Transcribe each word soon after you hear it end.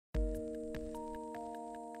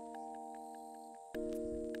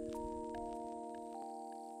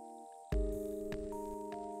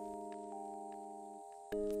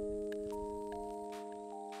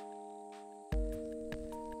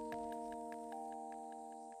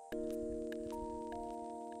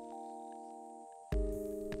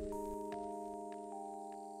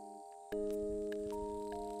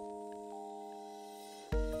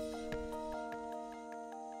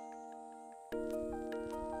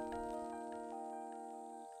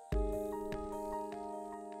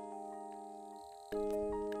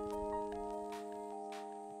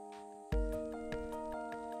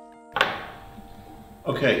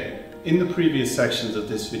Okay, in the previous sections of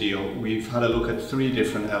this video, we've had a look at three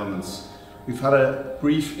different elements. We've had a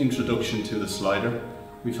brief introduction to the slider.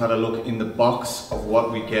 We've had a look in the box of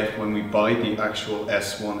what we get when we buy the actual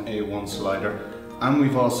S1A1 slider. And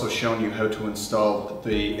we've also shown you how to install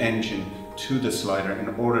the engine to the slider in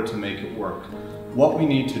order to make it work. What we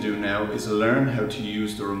need to do now is learn how to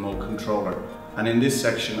use the remote controller. And in this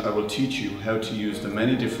section, I will teach you how to use the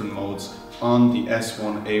many different modes on the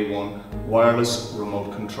S1A1 wireless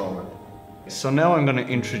remote controller. So now I'm going to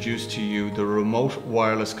introduce to you the remote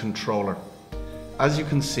wireless controller. As you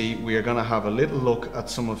can see, we are going to have a little look at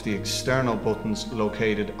some of the external buttons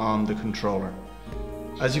located on the controller.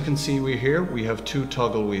 As you can see here, we have two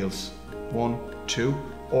toggle wheels, 1, 2,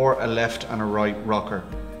 or a left and a right rocker.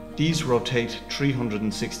 These rotate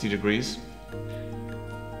 360 degrees,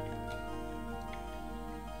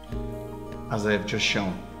 as I have just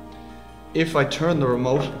shown. If I turn the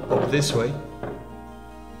remote up this way,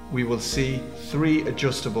 we will see three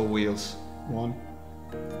adjustable wheels. 1,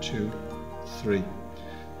 2, 3.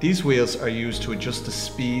 These wheels are used to adjust the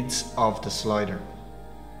speeds of the slider.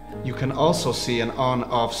 You can also see an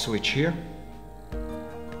on-off switch here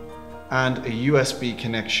and a USB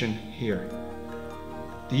connection here.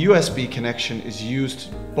 The USB connection is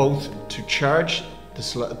used both to charge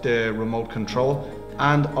the remote control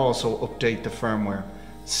and also update the firmware.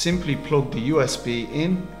 Simply plug the USB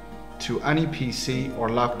in to any PC or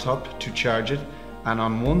laptop to charge it, and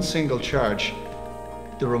on one single charge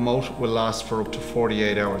the remote will last for up to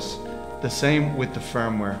 48 hours. The same with the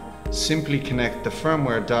firmware. Simply connect the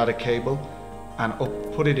firmware data cable and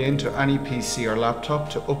put it into any PC or laptop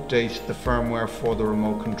to update the firmware for the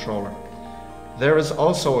remote controller. There is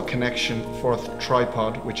also a connection for the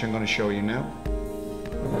tripod, which I'm going to show you now.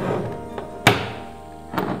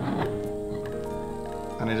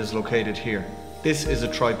 And it is located here. This is a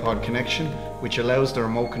tripod connection which allows the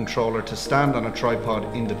remote controller to stand on a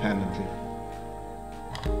tripod independently.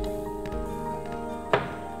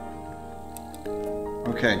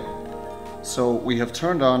 Okay, so we have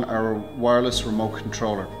turned on our wireless remote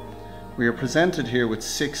controller. We are presented here with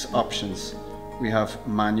 6 options. We have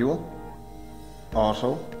manual,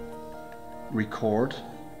 auto, record,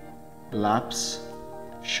 lapse,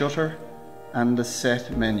 shutter, and the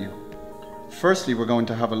set menu. Firstly, we're going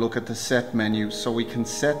to have a look at the set menu so we can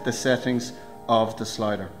set the settings of the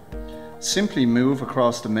slider. Simply move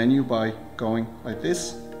across the menu by going like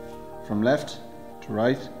this, from left to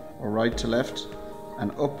right or right to left,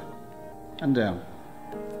 and up and down.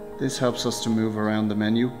 This helps us to move around the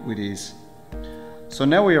menu with ease. So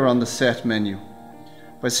now we are on the set menu.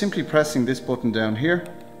 By simply pressing this button down here,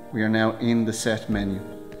 we are now in the set menu.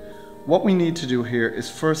 What we need to do here is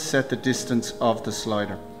first set the distance of the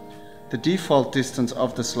slider. The default distance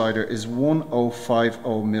of the slider is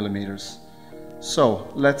 1050 millimeters.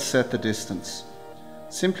 So let's set the distance.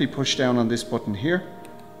 Simply push down on this button here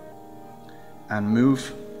and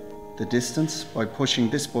move the distance by pushing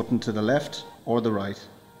this button to the left or the right.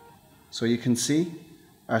 So you can see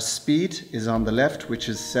our speed is on the left, which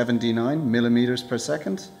is 79 millimeters per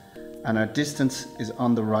second, and our distance is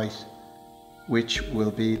on the right, which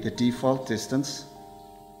will be the default distance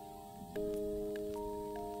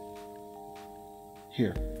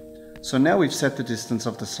here. So now we've set the distance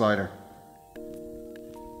of the slider.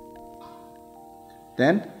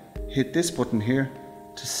 Then hit this button here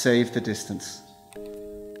to save the distance.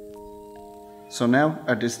 So now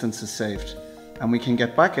our distance is saved, and we can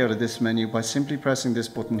get back out of this menu by simply pressing this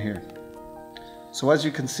button here. So as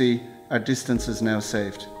you can see, our distance is now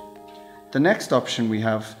saved. The next option we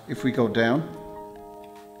have, if we go down,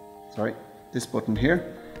 this button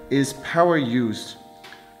here, is power used.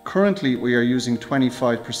 Currently we are using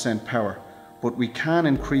 25% power, but we can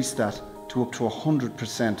increase that to up to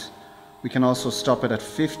 100%. We can also stop it at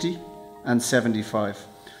 50 and 75.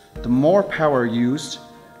 The more power used,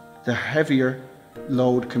 the heavier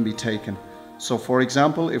load can be taken. So for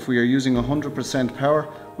example, if we are using 100% power,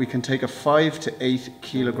 we can take a 5 to 8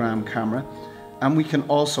 kilogram camera, and we can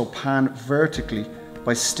also pan vertically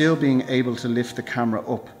by still being able to lift the camera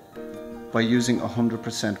up by using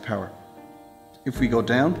 100% power. If we go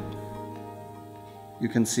down, you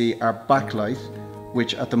can see our backlight,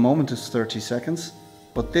 which at the moment is 30 seconds,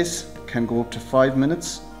 but this can go up to 5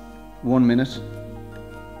 minutes, 1 minute,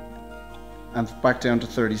 and back down to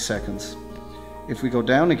 30 seconds. If we go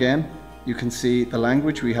down again, you can see the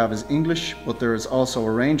language we have is English, but there is also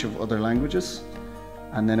a range of other languages.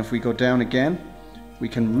 And then if we go down again, we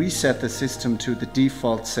can reset the system to the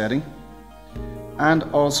default setting. And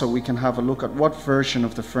also we can have a look at what version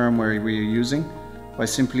of the firmware we are using by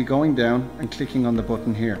simply going down and clicking on the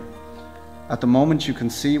button here. At the moment you can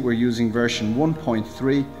see we're using version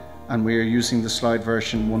 1.3 and we are using the slide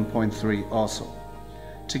version 1.3 also.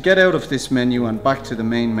 To get out of this menu and back to the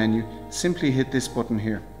main menu, simply hit this button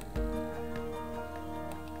here.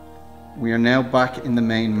 We are now back in the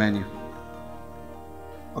main menu.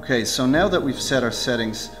 Okay, so now that we've set our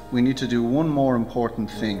settings, we need to do one more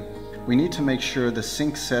important thing. We need to make sure the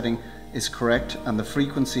sync setting is correct and the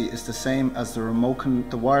frequency is the same as the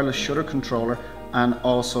the wireless shutter controller and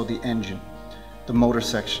also the engine, the motor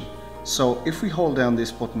section. So if we hold down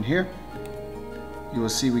this button here, you will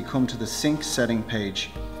see we come to the sync setting page.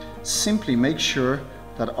 Simply make sure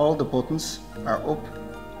that all the buttons are up,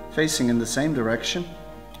 facing in the same direction.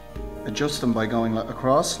 Adjust them by going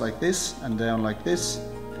across like this and down like this.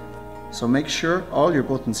 So make sure all your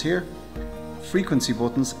buttons here, frequency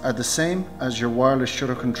buttons, are the same as your wireless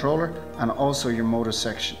shutter controller and also your motor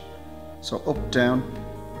section. So up, down,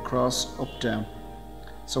 across, up, down.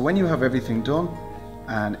 So when you have everything done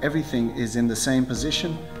and everything is in the same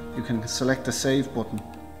position, you can select the save button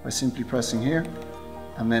by simply pressing here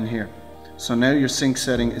and then here. So now your sync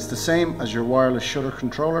setting is the same as your wireless shutter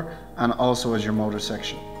controller and also as your motor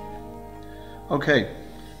section. Okay.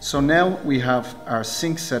 So now we have our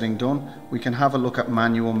sync setting done, we can have a look at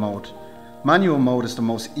manual mode. Manual mode is the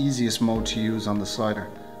most easiest mode to use on the slider.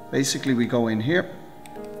 Basically we go in here,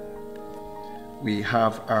 we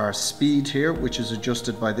have our speed here, which is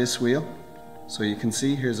adjusted by this wheel. So you can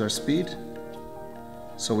see here's our speed.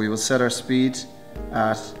 So we will set our speed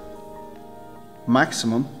at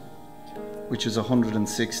maximum, which is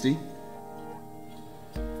 160,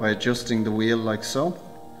 by adjusting the wheel like so.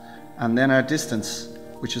 And then our distance,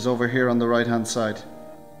 which is over here on the right hand side.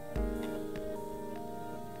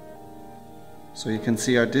 So you can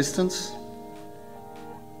see our distance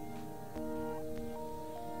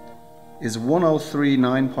is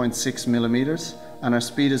 1039.6 millimeters and our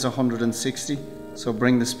speed is 160. So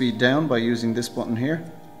bring the speed down by using this button here,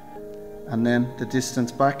 and then the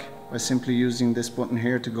distance back by simply using this button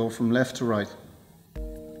here to go from left to right.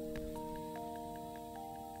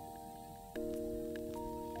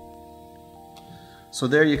 So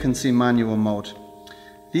there you can see manual mode.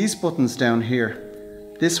 These buttons down here,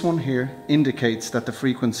 this one here indicates that the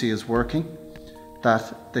frequency is working,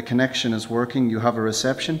 that the connection is working, you have a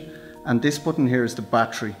reception, and this button here is the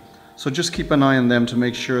battery. So just keep an eye on them to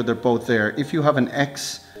make sure they're both there. If you have an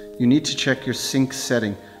X, you need to check your sync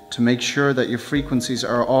setting to make sure that your frequencies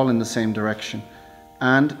are all in the same direction.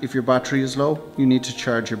 And if your battery is low, you need to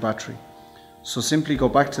charge your battery. So simply go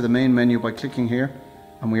back to the main menu by clicking here,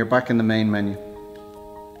 and we are back in the main menu.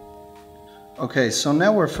 Okay, so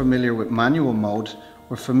now we're familiar with manual mode,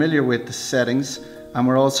 we're familiar with the settings, and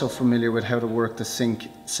we're also familiar with how to work the sync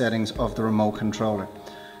settings of the remote controller.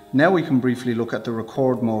 Now we can briefly look at the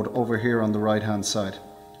record mode over here on the right hand side.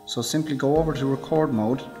 So simply go over to record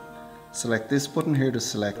mode, select this button here to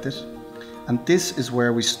select it, and this is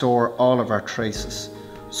where we store all of our traces.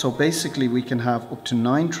 So basically we can have up to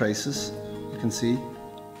 9 traces, you can see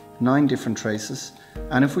 9 different traces,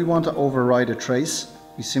 and if we want to override a trace,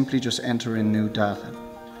 we simply just enter in new data.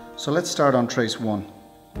 So let's start on trace 1.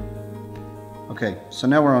 Okay, so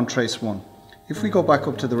now we're on trace 1. If we go back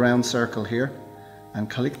up to the round circle here and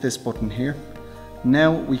click this button here,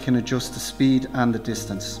 now we can adjust the speed and the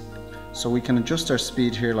distance. So we can adjust our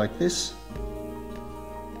speed here like this.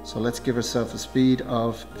 So let's give ourselves a speed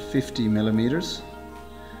of 50 millimeters.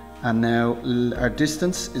 And now our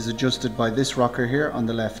distance is adjusted by this rocker here on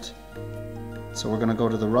the left. So we're going to go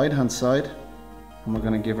to the right hand side, and we're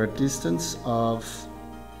going to give our distance of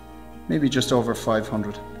maybe just over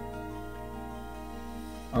 500.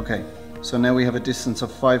 Okay, so now we have a distance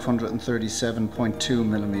of 537.2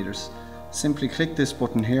 millimeters. Simply click this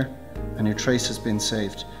button here and your trace has been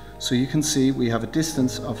saved. So you can see we have a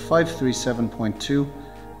distance of 537.2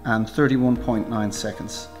 and 31.9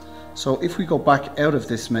 seconds. So if we go back out of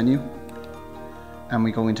this menu and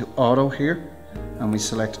we go into auto here and we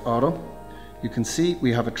select auto, you can see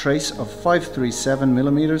we have a trace of 537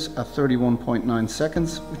 millimeters at 31.9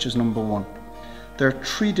 seconds, which is number 1. There are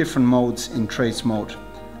 3 different modes in trace mode.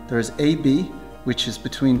 There is AB, which is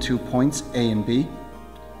between 2 points, A and B.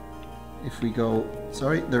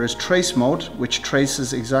 There is trace mode, which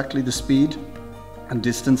traces exactly the speed and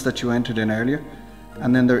distance that you entered in earlier.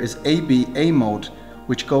 And then there is ABA mode,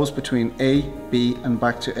 which goes between A, B and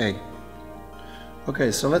back to A.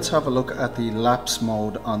 Okay, so let's have a look at the lapse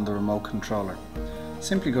mode on the remote controller.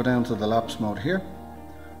 Simply go down to the lapse mode here,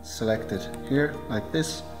 select it here like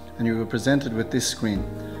this, and you will be presented with this screen.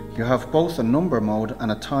 You have both a number mode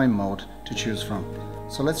and a time mode to choose from.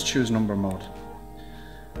 So let's choose number mode.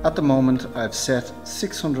 At the moment I've set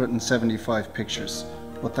 675 pictures.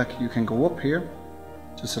 but that you can go up here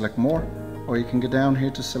to select more, or you can go down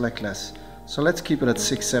here to select less. So let's keep it at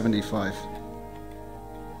 675.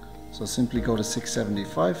 So simply go to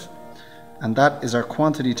 675, and that is our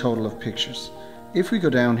quantity total of pictures. If we go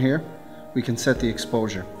down here, we can set the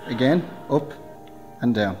exposure. Again, up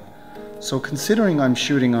and down. So considering I'm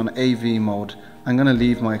shooting on AV mode, I'm going to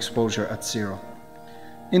leave my exposure at 0.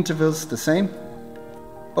 Intervals the same,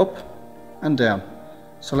 up and down.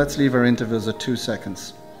 So let's leave our intervals at 2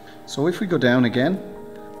 seconds. So if we go down again,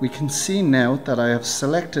 we can see now that I have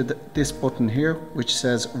selected this button here which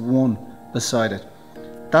says 1 beside it.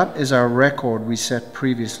 That is our record we set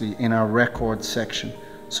previously in our record section.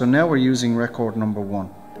 So now we're using record number 1.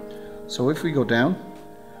 So if we go down,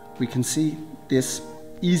 we can see this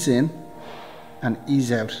ease in and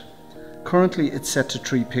ease out. Currently it's set to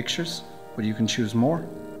 3 pictures, but you can choose more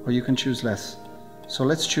or you can choose less. So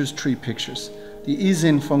let's choose 3 pictures. The ease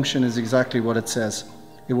in function is exactly what it says.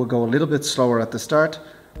 It will go a little bit slower at the start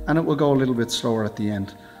and it will go a little bit slower at the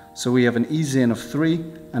end. So we have an ease in of 3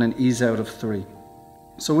 and an ease out of 3.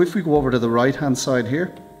 So if we go over to the right hand side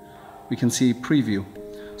here, we can see preview.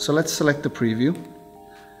 So let's select the preview,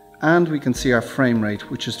 and we can see our frame rate,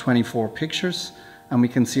 which is 24 pictures, and we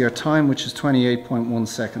can see our time, which is 28.1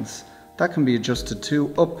 seconds. That can be adjusted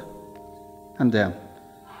to up and down.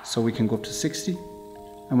 So we can go up to 60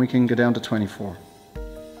 and we can go down to 24.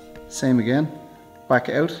 Same again, back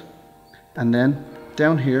out, and then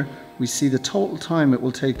down here we see the total time it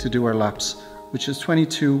will take to do our lapse, which is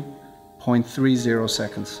 22.30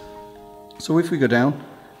 seconds. So if we go down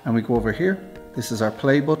and we go over here, this is our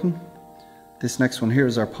play button. This next one here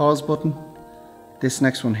is our pause button. This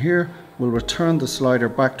next one here will return the slider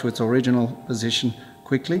back to its original position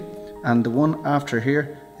quickly, and the one after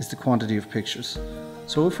here is the quantity of pictures.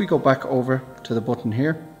 So if we go back over to the button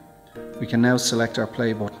here, we can now select our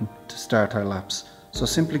play button to start our lapse. So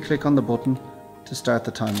simply click on the button to start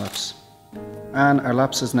the time lapse. And our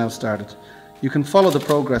lapse has now started. You can follow the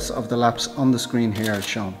progress of the lapse on the screen here as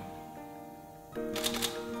shown.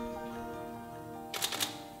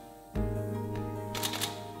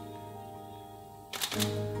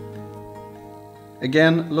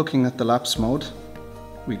 Again, looking at the lapse mode,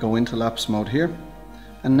 we go into lapse mode here,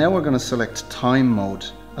 and now we're going to select time mode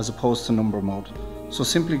as opposed to number mode. So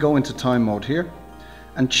simply go into time mode here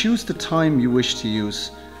and choose the time you wish to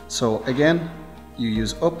use. So again, you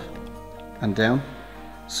use up and down.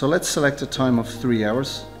 So let's select a time of 3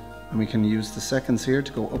 hours, and we can use the seconds here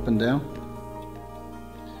to go up and down.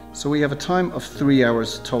 So we have a time of 3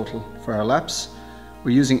 hours total for our lapse.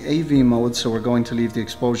 We're using AV mode, so we're going to leave the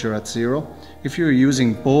exposure at 0. If you're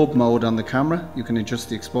using bulb mode on the camera, you can adjust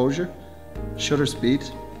the exposure, shutter speed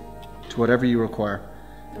to whatever you require.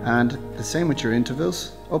 And the same with your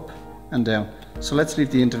intervals, up and down. So let's leave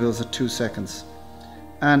the intervals at 2 seconds.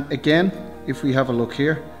 And again, if we have a look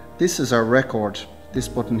here, this is our record, this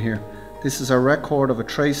button here. This is our record of a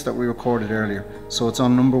trace that we recorded earlier. So it's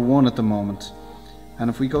on number 1 at the moment. And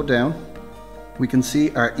if we go down, we can see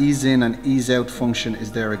our ease in and ease out function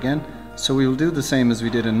is there again. So we will do the same as we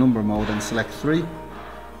did in number mode and select 3,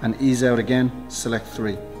 and ease out again, select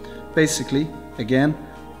 3. Basically, again,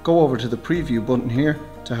 go over to the preview button here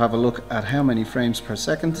to have a look at how many frames per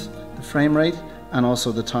second, the frame rate, and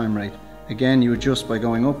also the time rate. Again, you adjust by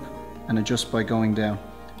going up and adjust by going down,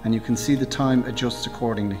 and you can see the time adjusts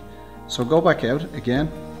accordingly. So go back out again,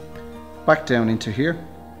 back down into here,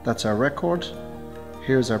 that's our record.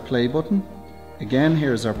 Here's our play button. Again,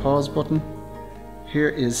 here's our pause button. Here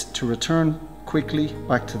is to return quickly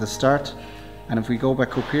back to the start. And if we go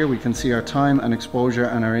back up here, we can see our time and exposure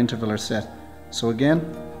and our interval are set. So again,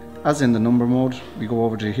 as in the number mode, we go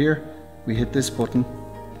over to here, we hit this button,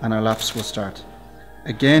 and our lapse will start.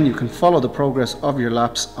 Again, you can follow the progress of your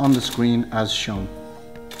lapse on the screen as shown.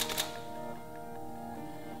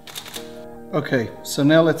 Okay, so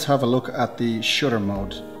now let's have a look at the shutter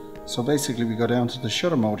mode. So basically we go down to the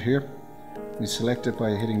shutter mode here. We select it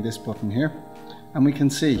by hitting this button here, and we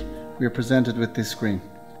can see we are presented with this screen.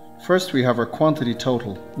 First we have our quantity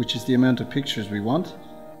total, which is the amount of pictures we want.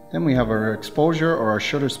 Then we have our exposure or our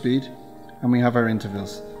shutter speed, and we have our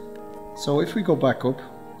intervals. So if we go back up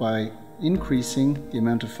by increasing the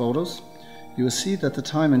amount of photos, you will see that the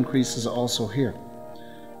time increases also here.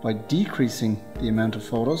 By decreasing the amount of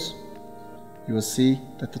photos, you will see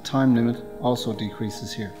that the time limit also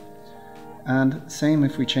decreases here. And same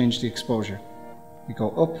if we change the exposure. We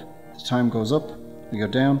go up, the time goes up, we go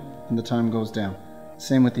down, and the time goes down.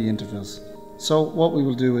 Same with the intervals. So what we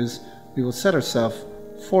will do is we will set ourselves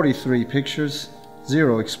 43 pictures,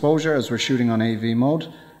 0 exposure as we're shooting on AV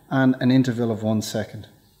mode, and an interval of 1 second.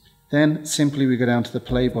 Then simply we go down to the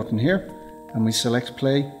play button here, and we select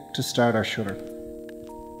play to start our shutter.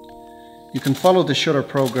 You can follow the shutter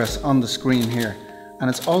progress on the screen here, and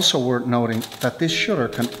it's also worth noting that this shutter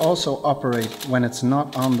can also operate when it's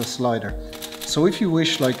not on the slider. So if you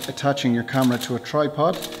wish, like attaching your camera to a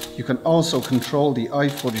tripod, you can also control the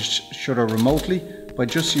iFootage shutter remotely by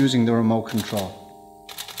just using the remote control.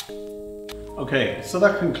 Okay, so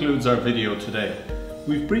that concludes our video today.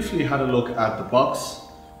 We've briefly had a look at the box,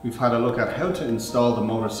 we've had a look at how to install the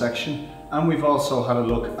motor section, and we've also had a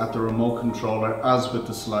look at the remote controller as with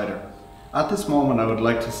the slider. At this moment I would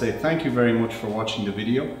like to say thank you very much for watching the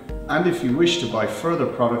video, and if you wish to buy further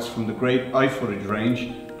products from the great iFootage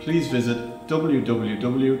range, please visit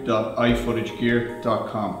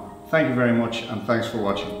www.ifootagegear.com. Thank you very much and thanks for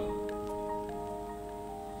watching.